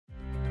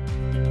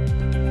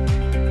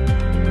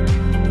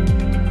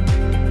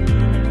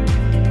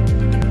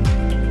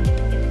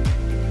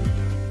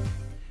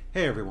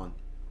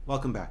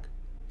Welcome back.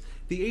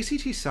 The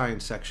ACT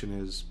Science section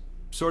is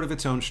sort of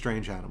its own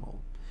strange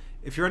animal.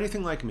 If you're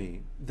anything like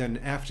me, then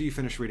after you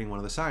finish reading one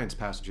of the science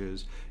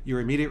passages,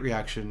 your immediate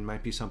reaction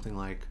might be something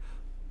like,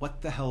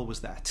 "What the hell was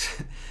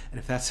that?"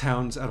 And if that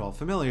sounds at all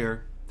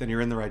familiar, then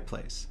you're in the right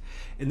place.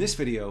 In this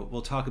video,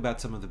 we'll talk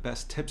about some of the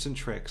best tips and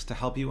tricks to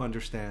help you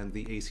understand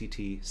the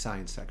ACT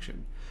Science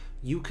section.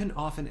 You can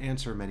often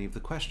answer many of the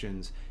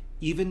questions,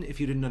 even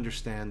if you didn't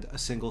understand a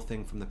single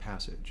thing from the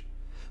passage.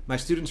 My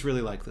students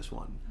really like this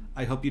one.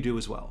 I hope you do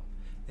as well.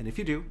 And if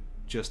you do,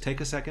 just take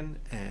a second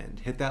and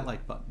hit that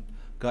like button.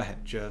 Go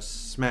ahead,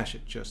 just smash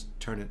it, just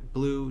turn it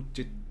blue.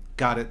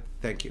 Got it,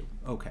 thank you.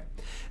 Okay.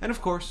 And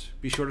of course,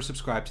 be sure to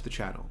subscribe to the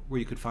channel, where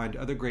you could find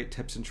other great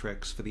tips and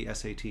tricks for the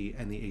SAT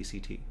and the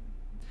ACT.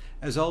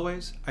 As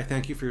always, I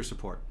thank you for your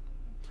support.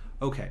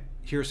 Okay,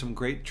 here are some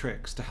great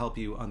tricks to help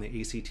you on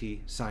the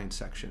ACT Science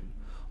section.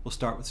 We'll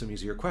start with some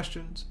easier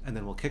questions, and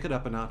then we'll kick it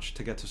up a notch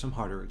to get to some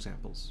harder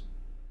examples.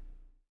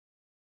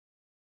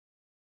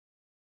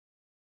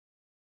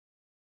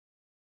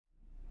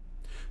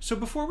 So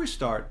before we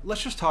start,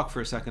 let's just talk for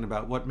a second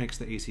about what makes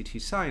the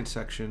ACT Science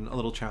section a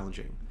little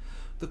challenging.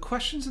 The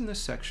questions in this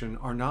section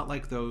are not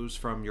like those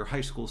from your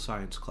high school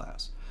science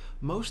class.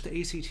 Most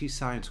ACT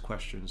Science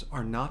questions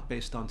are not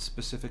based on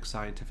specific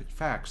scientific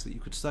facts that you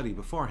could study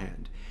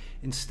beforehand.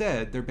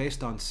 Instead, they're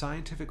based on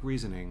scientific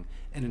reasoning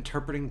and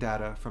interpreting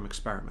data from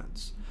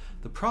experiments.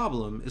 The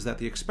problem is that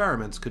the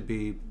experiments could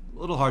be a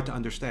little hard to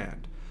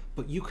understand,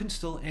 but you can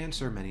still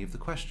answer many of the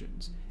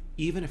questions,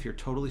 even if you're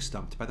totally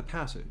stumped by the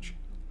passage.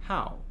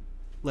 How?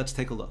 Let's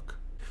take a look.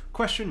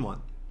 Question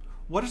 1.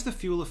 What is the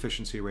fuel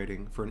efficiency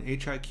rating for an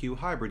HIQ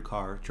hybrid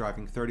car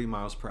driving 30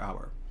 miles per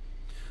hour?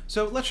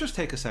 So let's just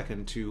take a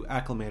second to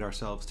acclimate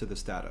ourselves to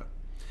this data.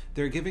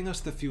 They're giving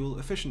us the fuel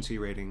efficiency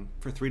rating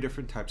for 3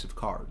 different types of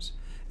cars,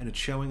 and it's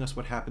showing us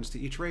what happens to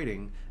each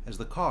rating as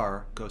the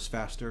car goes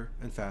faster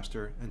and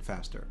faster and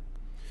faster.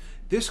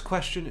 This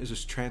question is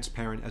as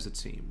transparent as it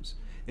seems.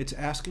 It's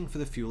asking for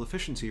the fuel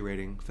efficiency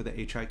rating for the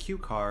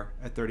HIQ car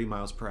at 30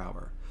 miles per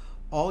hour.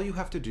 All you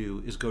have to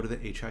do is go to the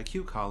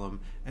HIQ column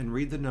and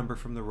read the number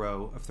from the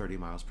row of 30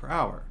 miles per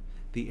hour.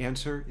 The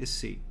answer is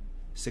C,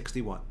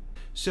 61.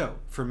 So,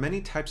 for many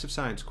types of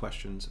science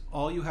questions,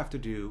 all you have to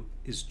do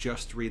is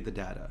just read the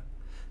data.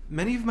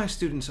 Many of my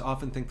students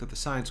often think that the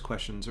science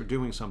questions are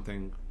doing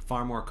something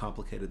far more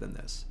complicated than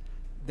this.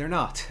 They're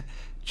not.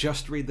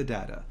 Just read the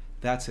data.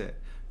 That's it.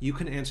 You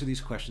can answer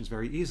these questions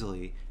very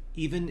easily,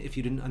 even if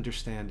you didn't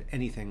understand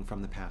anything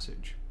from the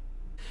passage.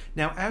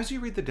 Now, as you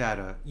read the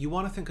data, you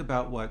want to think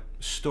about what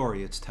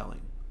story it's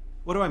telling.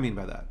 What do I mean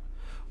by that?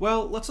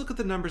 Well, let's look at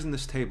the numbers in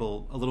this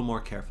table a little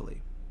more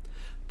carefully.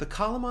 The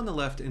column on the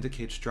left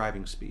indicates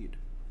driving speed.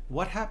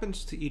 What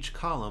happens to each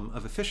column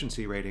of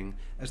efficiency rating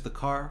as the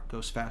car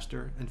goes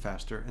faster and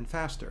faster and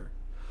faster?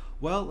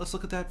 Well, let's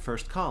look at that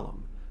first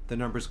column. The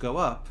numbers go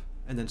up,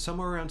 and then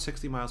somewhere around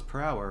 60 miles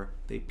per hour,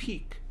 they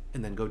peak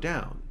and then go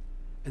down.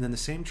 And then the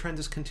same trend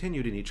is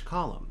continued in each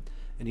column.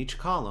 In each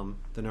column,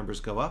 the numbers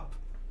go up,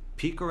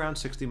 peak around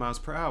 60 miles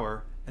per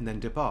hour, and then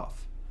dip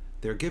off.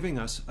 They're giving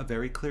us a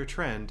very clear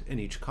trend in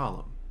each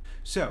column.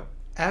 So,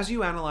 as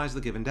you analyze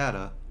the given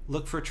data,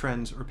 look for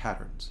trends or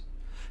patterns.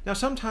 Now,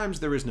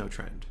 sometimes there is no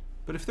trend,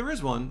 but if there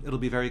is one, it'll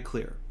be very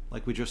clear,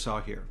 like we just saw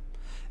here.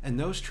 And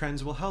those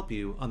trends will help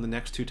you on the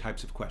next 2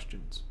 types of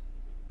questions.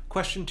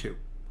 Question 2.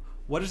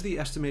 What is the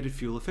estimated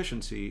fuel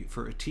efficiency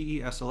for a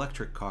TES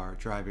electric car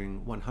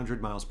driving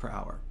 100 miles per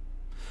hour?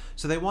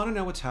 So they want to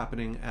know what's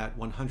happening at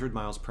 100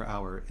 miles per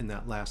hour in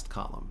that last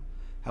column.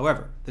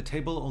 However, the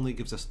table only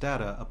gives us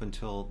data up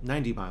until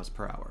 90 miles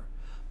per hour.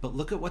 But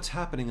look at what's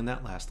happening in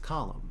that last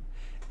column.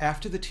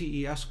 After the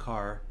TES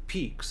car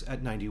peaks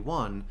at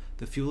 91,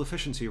 the fuel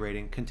efficiency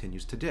rating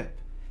continues to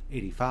dip.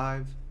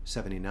 85,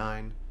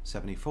 79,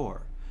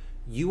 74.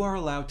 You are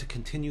allowed to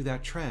continue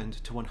that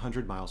trend to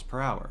 100 miles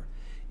per hour.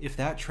 If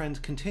that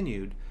trend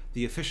continued,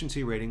 the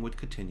efficiency rating would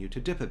continue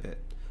to dip a bit.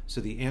 So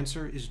the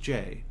answer is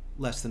J,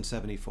 less than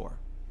 74.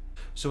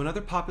 So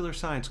another popular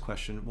science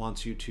question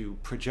wants you to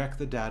project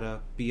the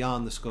data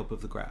beyond the scope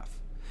of the graph.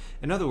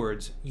 In other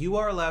words, you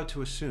are allowed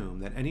to assume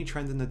that any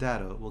trend in the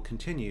data will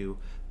continue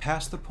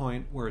past the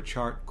point where a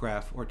chart,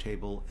 graph, or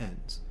table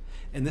ends.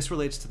 And this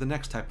relates to the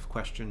next type of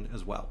question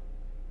as well.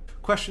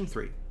 Question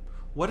 3.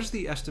 What is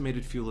the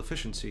estimated fuel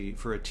efficiency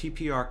for a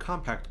TPR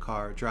compact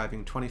car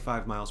driving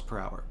 25 miles per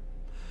hour?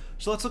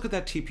 So let's look at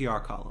that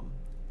TPR column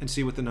and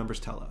see what the numbers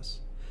tell us.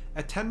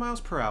 At 10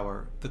 miles per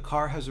hour, the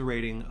car has a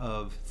rating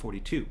of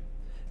 42.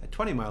 At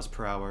 20 miles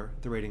per hour,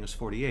 the rating is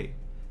 48.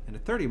 And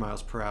at 30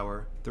 miles per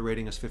hour, the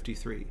rating is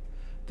 53.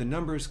 The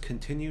numbers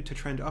continue to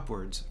trend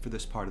upwards for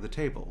this part of the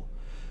table.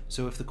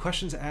 So if the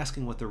question's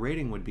asking what the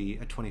rating would be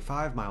at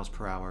 25 miles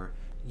per hour,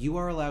 you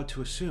are allowed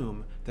to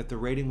assume that the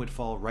rating would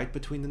fall right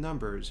between the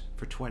numbers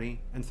for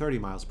 20 and 30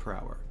 miles per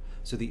hour.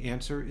 So the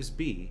answer is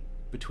B,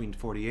 between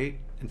 48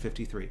 and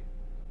 53.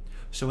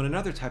 So in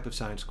another type of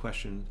science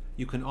question,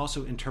 you can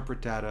also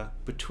interpret data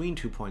between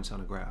 2 points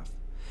on a graph.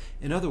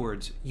 In other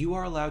words, you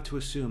are allowed to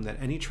assume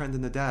that any trend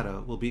in the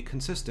data will be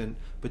consistent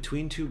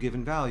between two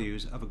given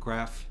values of a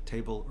graph,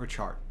 table, or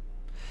chart.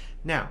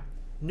 Now,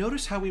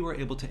 notice how we were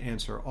able to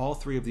answer all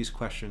three of these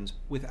questions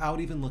without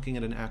even looking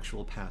at an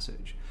actual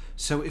passage.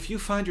 So if you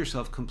find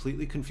yourself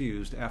completely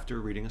confused after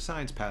reading a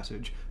science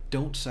passage,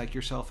 don't psych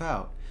yourself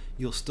out.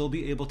 You'll still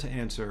be able to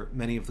answer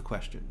many of the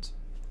questions.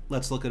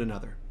 Let's look at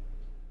another.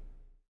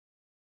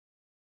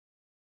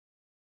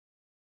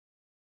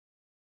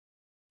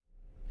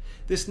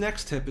 This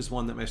next tip is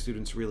one that my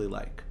students really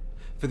like.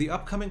 For the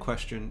upcoming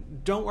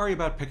question, don't worry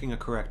about picking a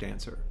correct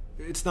answer.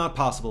 It's not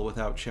possible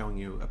without showing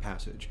you a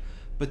passage.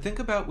 But think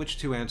about which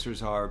two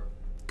answers are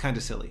kind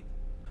of silly.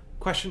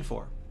 Question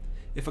 4.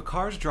 If a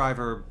car's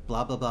driver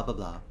blah blah blah blah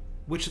blah,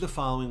 which of the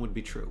following would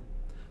be true?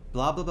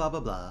 Blah blah blah blah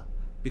blah,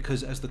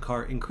 because as the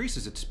car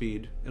increases its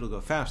speed, it'll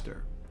go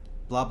faster.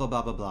 Blah blah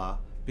blah blah blah,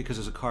 because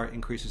as a car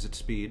increases its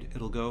speed,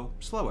 it'll go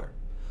slower.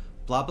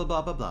 Blah blah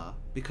blah blah blah,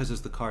 because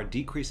as the car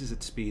decreases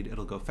its speed,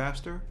 it'll go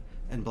faster.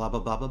 And blah blah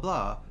blah blah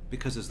blah,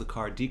 because as the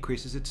car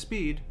decreases its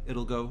speed,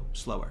 it'll go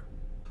slower.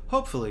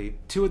 Hopefully,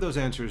 two of those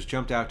answers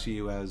jumped out to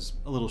you as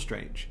a little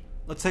strange.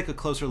 Let's take a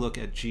closer look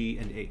at G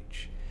and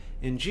H.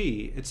 In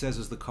G, it says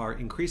as the car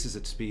increases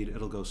its speed,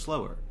 it'll go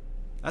slower.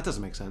 That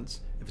doesn't make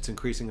sense. If it's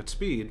increasing its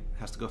speed, it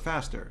has to go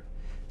faster.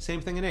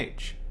 Same thing in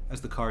H.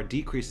 As the car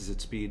decreases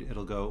its speed,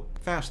 it'll go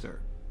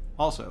faster.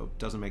 Also,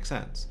 doesn't make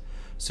sense.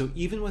 So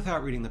even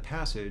without reading the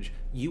passage,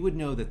 you would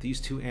know that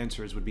these two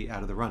answers would be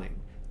out of the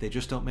running. They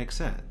just don't make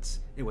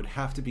sense. It would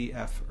have to be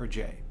F or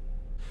J.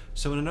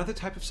 So in another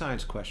type of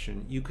science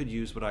question, you could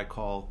use what I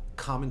call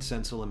common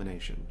sense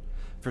elimination.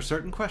 For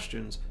certain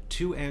questions,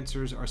 two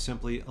answers are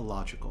simply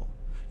illogical.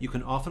 You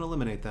can often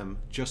eliminate them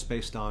just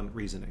based on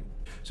reasoning.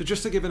 So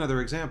just to give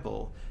another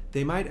example,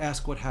 they might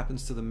ask what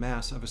happens to the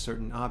mass of a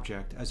certain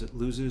object as it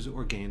loses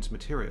or gains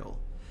material.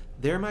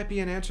 There might be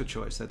an answer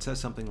choice that says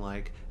something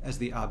like, as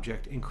the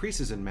object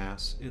increases in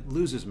mass, it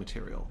loses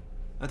material.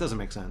 That doesn't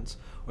make sense.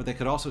 Or they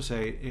could also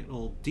say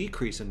it'll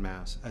decrease in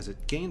mass as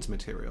it gains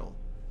material.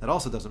 That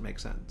also doesn't make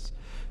sense.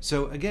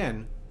 So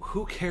again,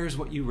 who cares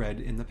what you read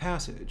in the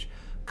passage?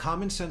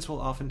 Common sense will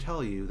often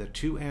tell you that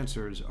two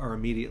answers are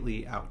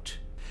immediately out.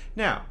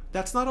 Now,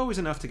 that's not always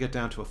enough to get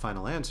down to a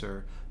final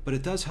answer, but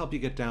it does help you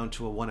get down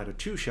to a 1 out of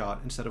 2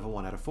 shot instead of a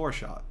 1 out of 4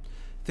 shot.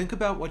 Think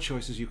about what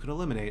choices you could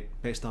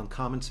eliminate based on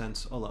common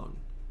sense alone.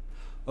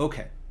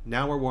 Okay,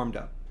 now we're warmed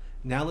up.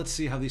 Now let's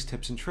see how these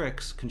tips and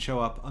tricks can show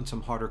up on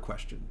some harder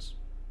questions.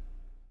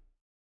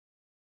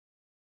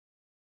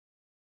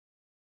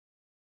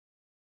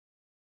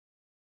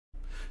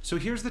 So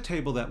here's the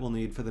table that we'll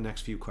need for the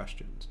next few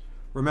questions.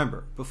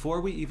 Remember, before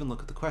we even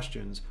look at the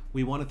questions,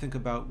 we want to think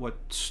about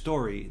what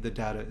story the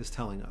data is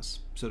telling us,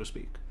 so to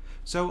speak.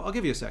 So I'll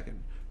give you a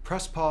second.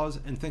 Press pause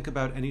and think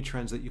about any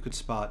trends that you could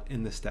spot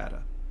in this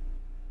data.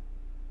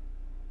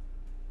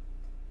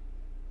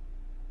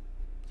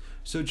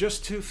 So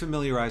just to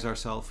familiarize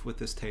ourselves with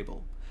this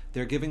table,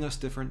 they're giving us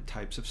different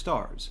types of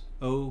stars,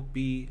 O,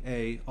 B,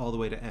 A, all the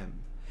way to M.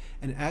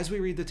 And as we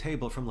read the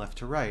table from left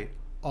to right,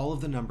 all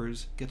of the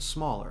numbers get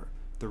smaller.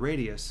 The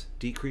radius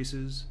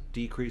decreases,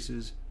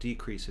 decreases,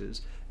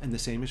 decreases, and the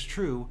same is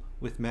true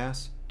with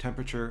mass,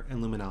 temperature,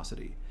 and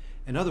luminosity.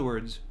 In other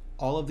words,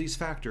 all of these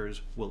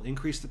factors will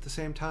increase at the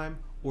same time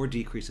or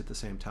decrease at the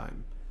same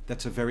time.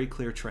 That's a very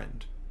clear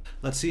trend.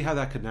 Let's see how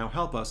that could now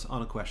help us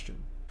on a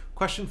question.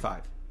 Question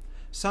 5.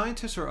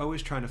 Scientists are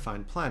always trying to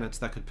find planets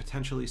that could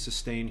potentially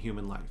sustain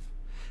human life.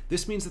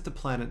 This means that the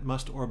planet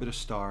must orbit a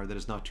star that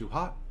is not too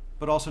hot,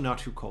 but also not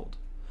too cold.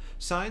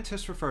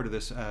 Scientists refer to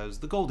this as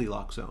the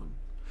Goldilocks zone.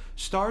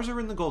 Stars are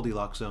in the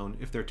Goldilocks zone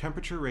if their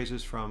temperature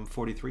raises from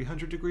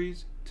 4,300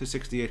 degrees to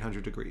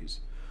 6,800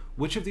 degrees.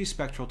 Which of these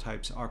spectral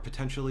types are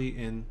potentially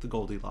in the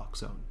Goldilocks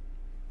zone?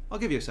 I'll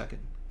give you a second.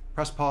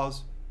 Press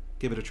pause,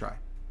 give it a try.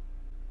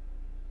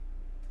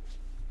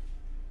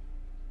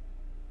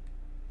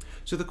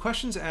 So the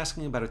question's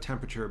asking about a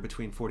temperature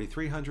between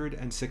 4,300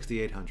 and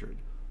 6,800.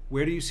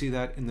 Where do you see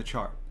that in the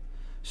chart?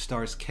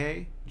 Stars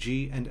K,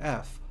 G, and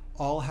F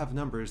all have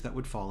numbers that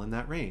would fall in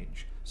that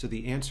range. So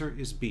the answer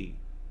is B,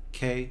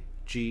 K,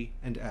 G,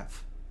 and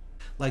F.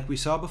 Like we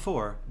saw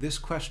before, this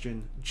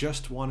question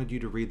just wanted you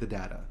to read the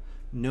data.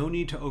 No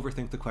need to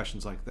overthink the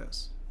questions like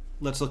this.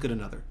 Let's look at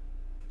another.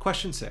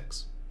 Question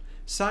 6.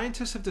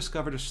 Scientists have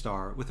discovered a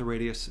star with a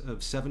radius of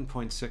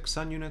 7.6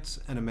 sun units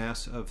and a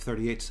mass of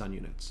 38 sun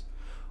units.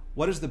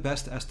 What is the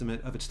best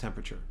estimate of its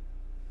temperature?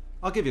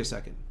 I'll give you a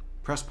second.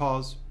 Press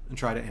pause and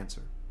try to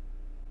answer.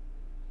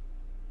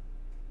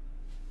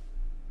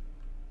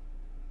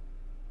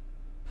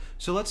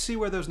 So let's see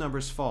where those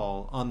numbers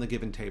fall on the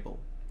given table.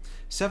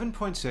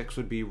 7.6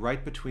 would be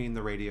right between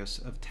the radius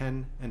of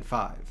 10 and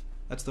 5.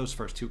 That's those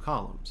first two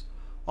columns.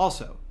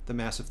 Also, the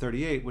mass of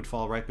 38 would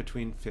fall right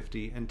between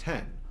 50 and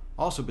 10,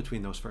 also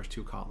between those first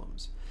two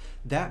columns.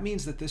 That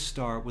means that this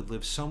star would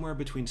live somewhere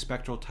between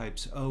spectral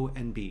types O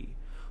and B.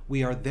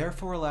 We are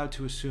therefore allowed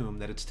to assume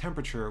that its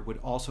temperature would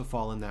also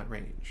fall in that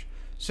range.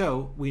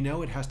 So we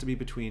know it has to be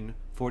between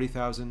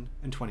 40,000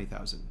 and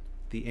 20,000.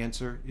 The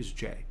answer is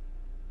J.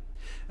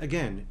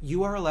 Again,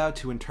 you are allowed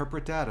to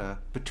interpret data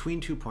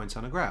between 2 points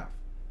on a graph.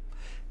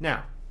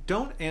 Now,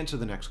 don't answer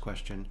the next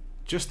question,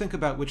 just think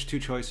about which two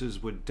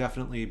choices would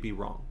definitely be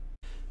wrong.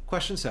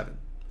 Question 7.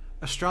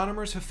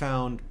 Astronomers have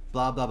found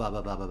blah blah blah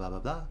blah blah blah blah blah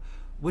blah.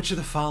 Which of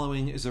the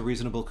following is a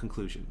reasonable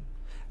conclusion?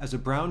 As a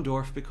brown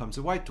dwarf becomes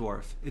a white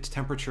dwarf, its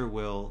temperature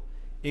will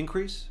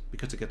increase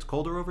because it gets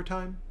colder over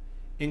time,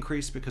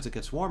 increase because it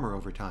gets warmer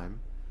over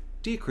time,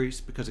 decrease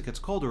because it gets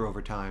colder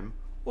over time,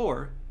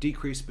 or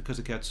decrease because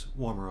it gets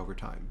warmer over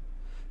time.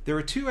 There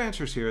are two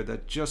answers here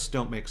that just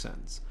don't make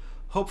sense.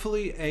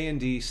 Hopefully A and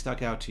D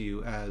stuck out to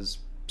you as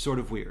sort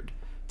of weird.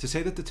 To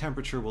say that the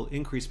temperature will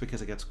increase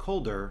because it gets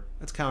colder,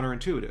 that's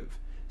counterintuitive.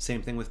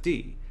 Same thing with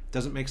D.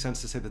 Doesn't make sense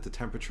to say that the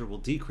temperature will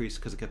decrease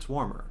because it gets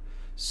warmer.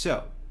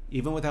 So,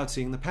 even without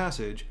seeing the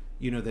passage,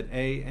 you know that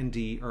A and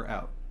D are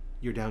out.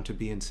 You're down to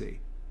B and C.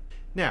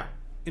 Now,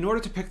 in order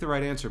to pick the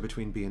right answer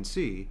between B and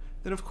C,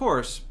 then of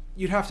course,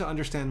 you'd have to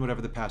understand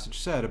whatever the passage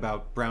said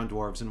about brown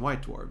dwarves and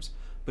white dwarves.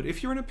 But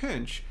if you're in a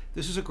pinch,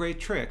 this is a great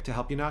trick to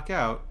help you knock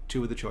out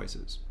two of the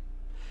choices.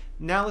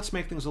 Now let's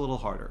make things a little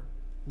harder.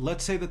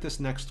 Let's say that this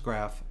next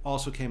graph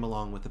also came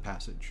along with the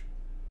passage.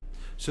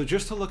 So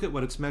just to look at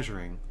what it's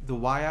measuring, the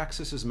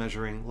y-axis is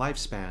measuring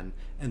lifespan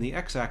and the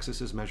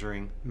x-axis is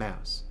measuring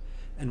mass.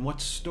 And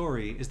what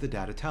story is the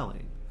data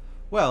telling?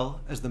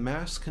 Well, as the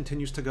mass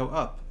continues to go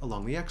up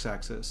along the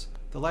x-axis,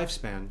 the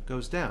lifespan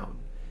goes down.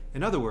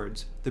 In other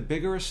words, the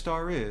bigger a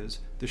star is,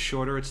 the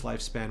shorter its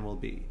lifespan will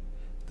be.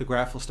 The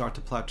graph will start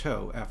to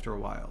plateau after a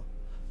while.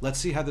 Let's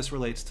see how this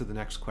relates to the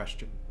next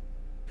question.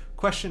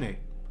 Question 8.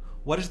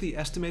 What is the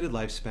estimated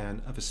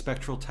lifespan of a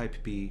spectral type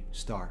B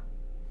star?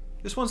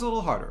 This one's a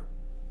little harder.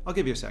 I'll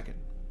give you a second.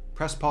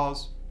 Press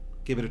pause,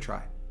 give it a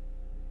try.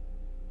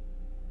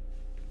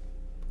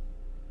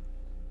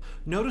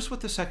 Notice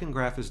what the second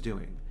graph is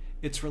doing.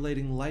 It's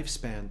relating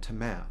lifespan to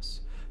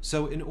mass.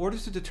 So in order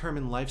to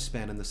determine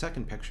lifespan in the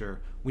second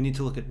picture, we need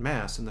to look at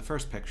mass in the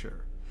first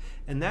picture.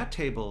 In that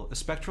table, a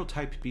spectral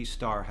type B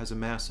star has a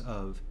mass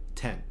of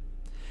 10.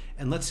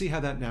 And let's see how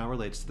that now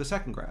relates to the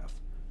second graph.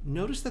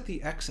 Notice that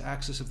the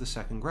x-axis of the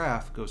second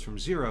graph goes from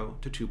 0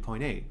 to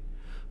 2.8,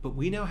 but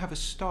we now have a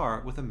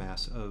star with a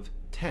mass of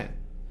 10.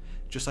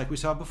 Just like we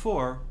saw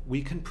before,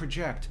 we can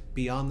project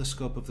beyond the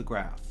scope of the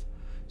graph.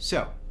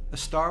 So, a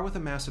star with a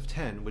mass of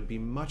 10 would be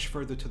much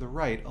further to the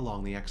right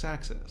along the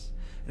x-axis.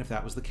 And if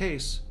that was the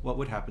case, what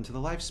would happen to the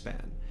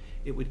lifespan?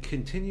 It would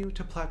continue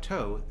to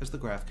plateau as the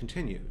graph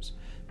continues.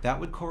 That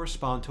would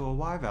correspond to a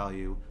y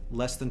value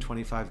less than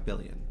 25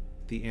 billion.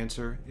 The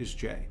answer is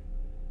J.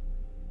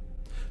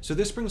 So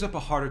this brings up a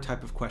harder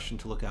type of question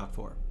to look out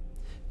for.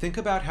 Think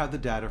about how the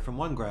data from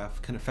one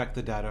graph can affect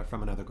the data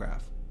from another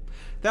graph.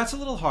 That's a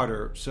little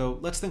harder, so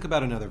let's think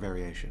about another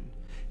variation.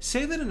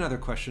 Say that another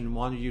question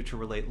wanted you to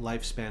relate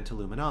lifespan to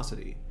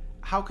luminosity.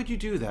 How could you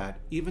do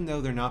that even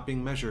though they're not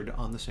being measured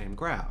on the same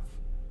graph?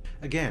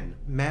 Again,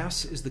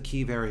 mass is the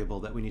key variable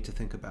that we need to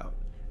think about.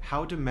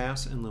 How do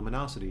mass and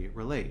luminosity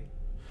relate?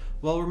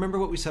 Well, remember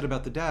what we said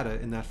about the data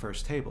in that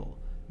first table.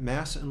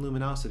 Mass and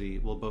luminosity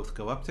will both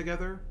go up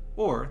together,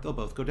 or they'll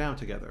both go down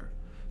together.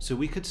 So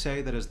we could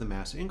say that as the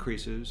mass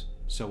increases,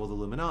 so will the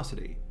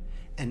luminosity.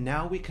 And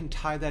now we can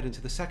tie that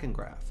into the second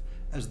graph.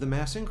 As the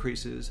mass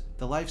increases,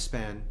 the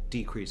lifespan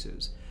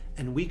decreases.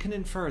 And we can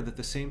infer that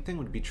the same thing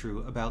would be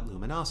true about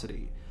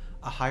luminosity.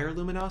 A higher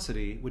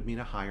luminosity would mean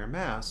a higher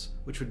mass,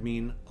 which would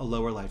mean a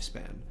lower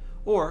lifespan.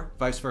 Or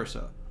vice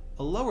versa.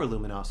 A lower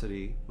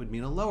luminosity would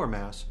mean a lower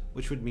mass,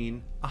 which would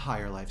mean a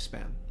higher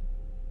lifespan.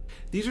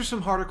 These are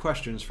some harder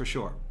questions for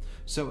sure.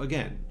 So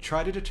again,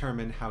 try to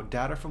determine how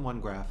data from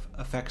one graph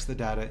affects the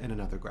data in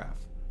another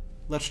graph.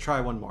 Let's try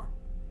one more.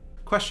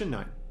 Question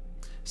 9.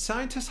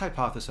 Scientists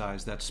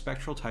hypothesize that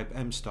spectral type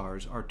M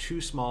stars are too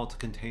small to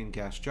contain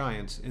gas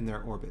giants in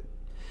their orbit.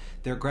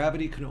 Their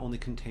gravity can only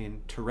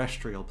contain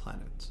terrestrial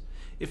planets.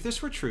 If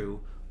this were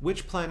true,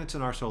 which planets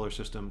in our solar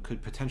system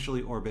could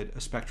potentially orbit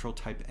a spectral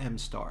type M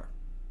star?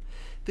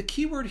 The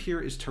key word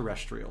here is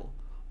terrestrial.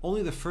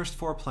 Only the first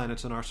 4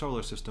 planets in our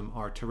solar system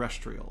are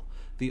terrestrial.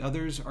 The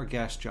others are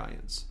gas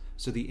giants.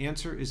 So the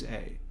answer is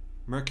A,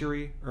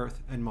 Mercury,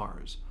 Earth, and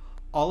Mars.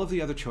 All of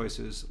the other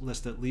choices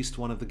list at least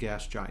one of the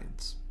gas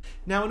giants.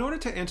 Now, in order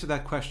to answer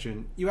that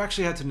question, you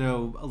actually had to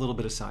know a little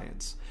bit of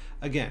science.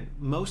 Again,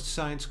 most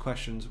science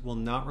questions will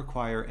not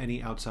require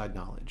any outside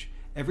knowledge.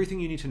 Everything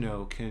you need to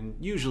know can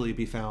usually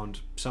be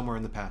found somewhere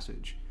in the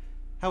passage.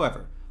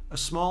 However, a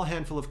small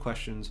handful of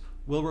questions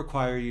will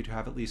require you to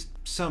have at least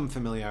some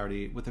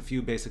familiarity with a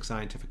few basic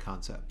scientific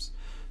concepts.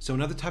 So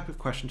another type of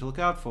question to look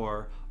out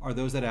for are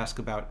those that ask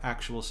about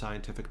actual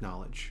scientific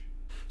knowledge.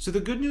 So the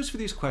good news for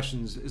these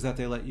questions is that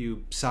they let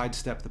you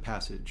sidestep the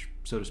passage,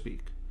 so to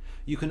speak.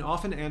 You can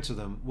often answer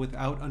them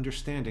without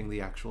understanding the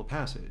actual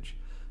passage.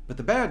 But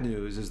the bad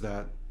news is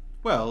that,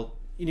 well,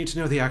 you need to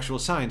know the actual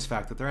science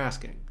fact that they're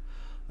asking.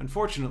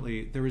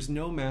 Unfortunately, there is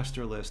no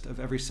master list of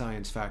every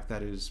science fact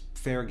that is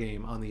fair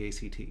game on the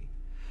ACT.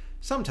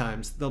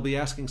 Sometimes they'll be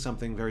asking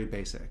something very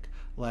basic,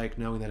 like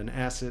knowing that an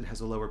acid has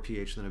a lower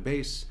pH than a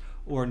base,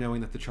 or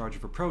knowing that the charge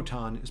of a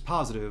proton is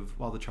positive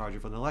while the charge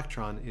of an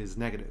electron is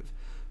negative.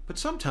 But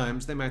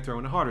sometimes they might throw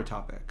in a harder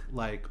topic,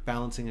 like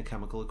balancing a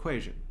chemical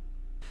equation.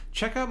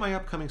 Check out my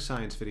upcoming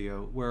science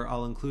video, where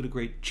I'll include a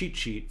great cheat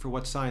sheet for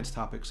what science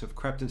topics have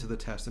crept into the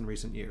test in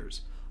recent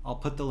years. I'll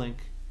put the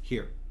link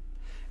here.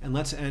 And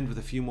let's end with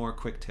a few more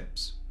quick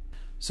tips.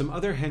 Some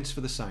other hints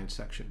for the science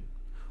section.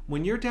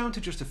 When you're down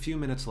to just a few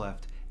minutes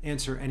left,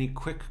 answer any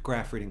quick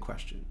graph reading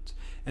questions.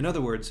 In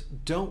other words,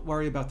 don't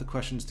worry about the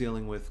questions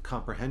dealing with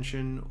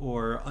comprehension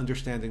or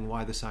understanding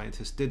why the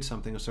scientist did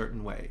something a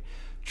certain way.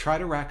 Try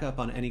to rack up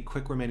on any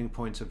quick remaining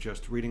points of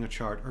just reading a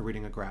chart or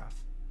reading a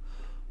graph.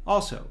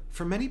 Also,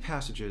 for many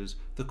passages,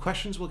 the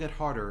questions will get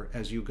harder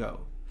as you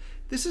go.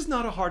 This is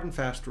not a hard and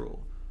fast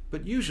rule,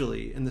 but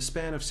usually in the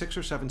span of 6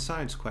 or 7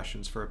 science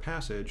questions for a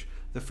passage,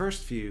 the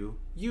first few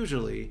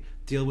usually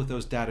deal with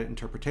those data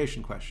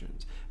interpretation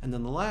questions, and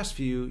then the last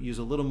few use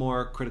a little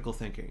more critical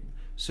thinking.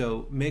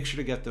 So make sure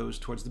to get those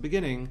towards the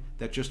beginning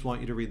that just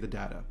want you to read the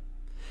data.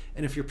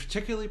 And if you're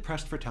particularly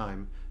pressed for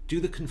time, do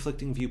the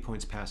conflicting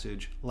viewpoints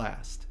passage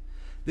last.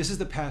 This is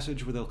the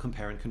passage where they'll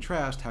compare and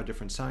contrast how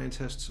different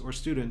scientists or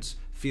students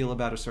feel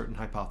about a certain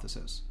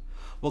hypothesis.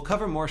 We'll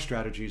cover more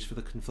strategies for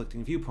the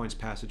conflicting viewpoints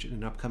passage in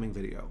an upcoming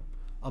video.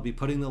 I'll be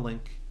putting the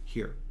link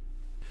here.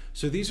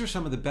 So these are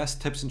some of the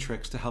best tips and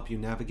tricks to help you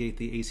navigate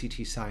the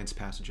ACT science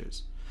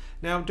passages.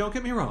 Now, don't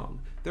get me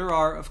wrong, there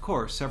are, of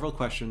course, several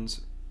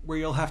questions where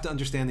you'll have to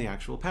understand the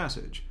actual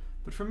passage,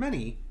 but for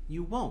many,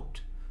 you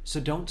won't. So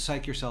don't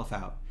psych yourself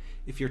out.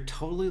 If you're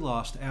totally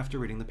lost after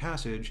reading the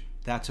passage,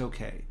 that's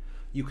okay.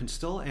 You can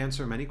still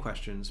answer many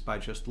questions by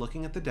just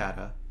looking at the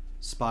data,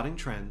 spotting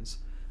trends,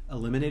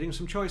 eliminating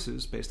some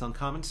choices based on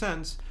common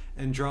sense,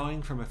 and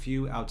drawing from a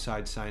few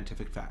outside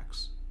scientific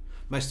facts.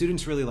 My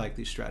students really like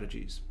these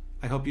strategies.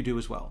 I hope you do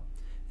as well.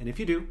 And if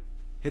you do,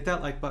 hit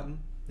that like button,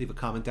 leave a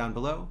comment down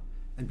below,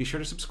 and be sure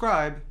to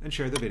subscribe and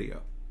share the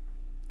video.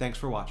 Thanks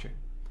for watching.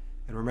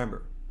 And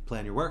remember,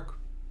 plan your work,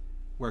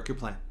 work your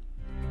plan.